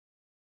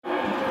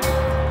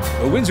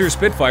The Windsor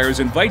Spitfires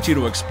invite you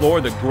to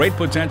explore the great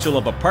potential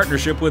of a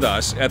partnership with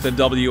us at the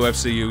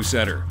WFCU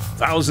Center.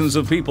 Thousands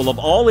of people of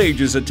all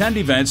ages attend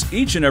events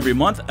each and every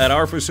month at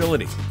our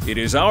facility. It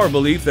is our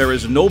belief there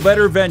is no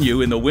better venue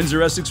in the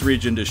Windsor-Essex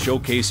region to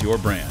showcase your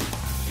brand.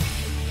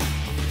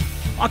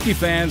 Hockey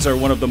fans are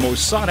one of the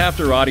most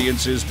sought-after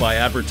audiences by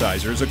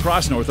advertisers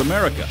across North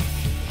America.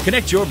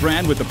 Connect your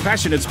brand with the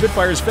passionate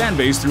Spitfires fan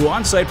base through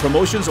on-site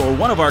promotions or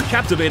one of our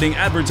captivating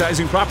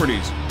advertising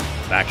properties.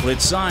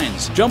 Backlit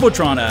signs,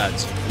 Jumbotron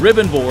ads,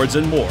 ribbon boards,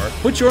 and more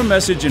put your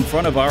message in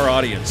front of our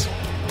audience.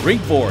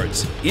 Rink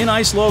boards,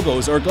 in-ice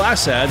logos, or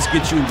glass ads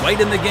get you right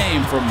in the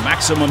game for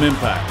maximum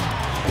impact.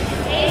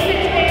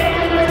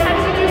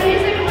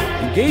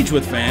 Engage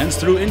with fans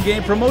through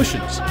in-game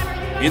promotions.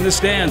 In the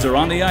stands or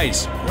on the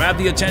ice, grab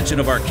the attention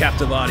of our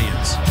captive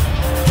audience.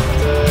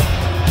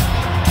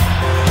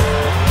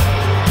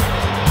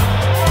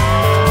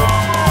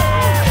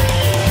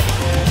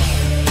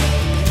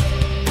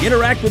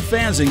 Interact with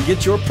fans and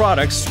get your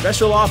products,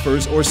 special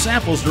offers, or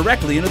samples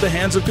directly into the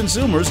hands of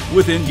consumers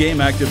with in-game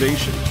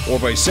activation, or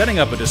by setting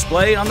up a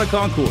display on the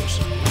concourse.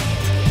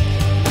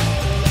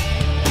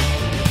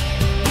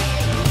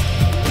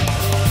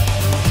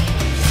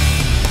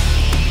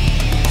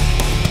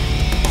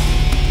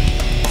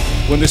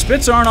 When the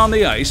Spits aren't on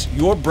the ice,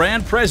 your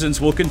brand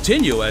presence will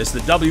continue as the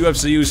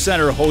WFCU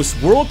Center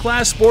hosts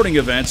world-class sporting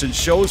events and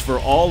shows for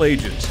all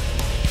ages.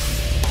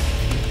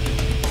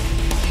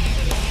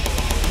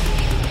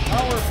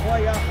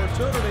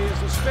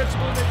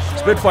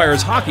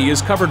 Spitfires hockey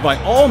is covered by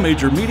all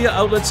major media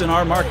outlets in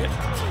our market,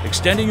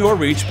 extending your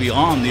reach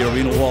beyond the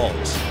arena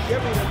walls.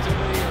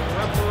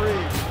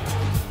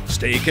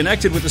 Stay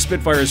connected with the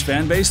Spitfires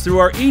fan base through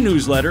our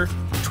e-newsletter,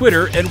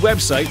 Twitter, and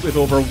website with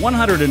over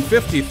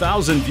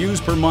 150,000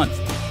 views per month.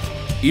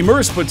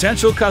 Immerse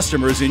potential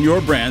customers in your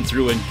brand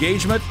through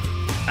engagement,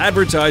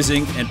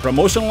 advertising, and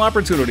promotional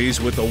opportunities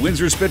with the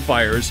Windsor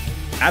Spitfires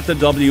at the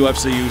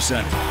WFCU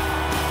Center.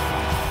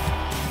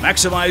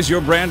 Maximize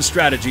your brand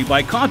strategy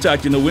by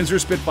contacting the Windsor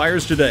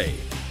Spitfires today,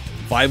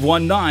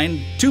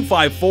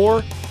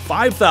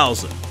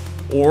 519-254-5000,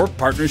 or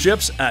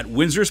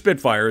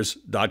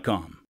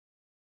partnerships@windsorspitfires.com.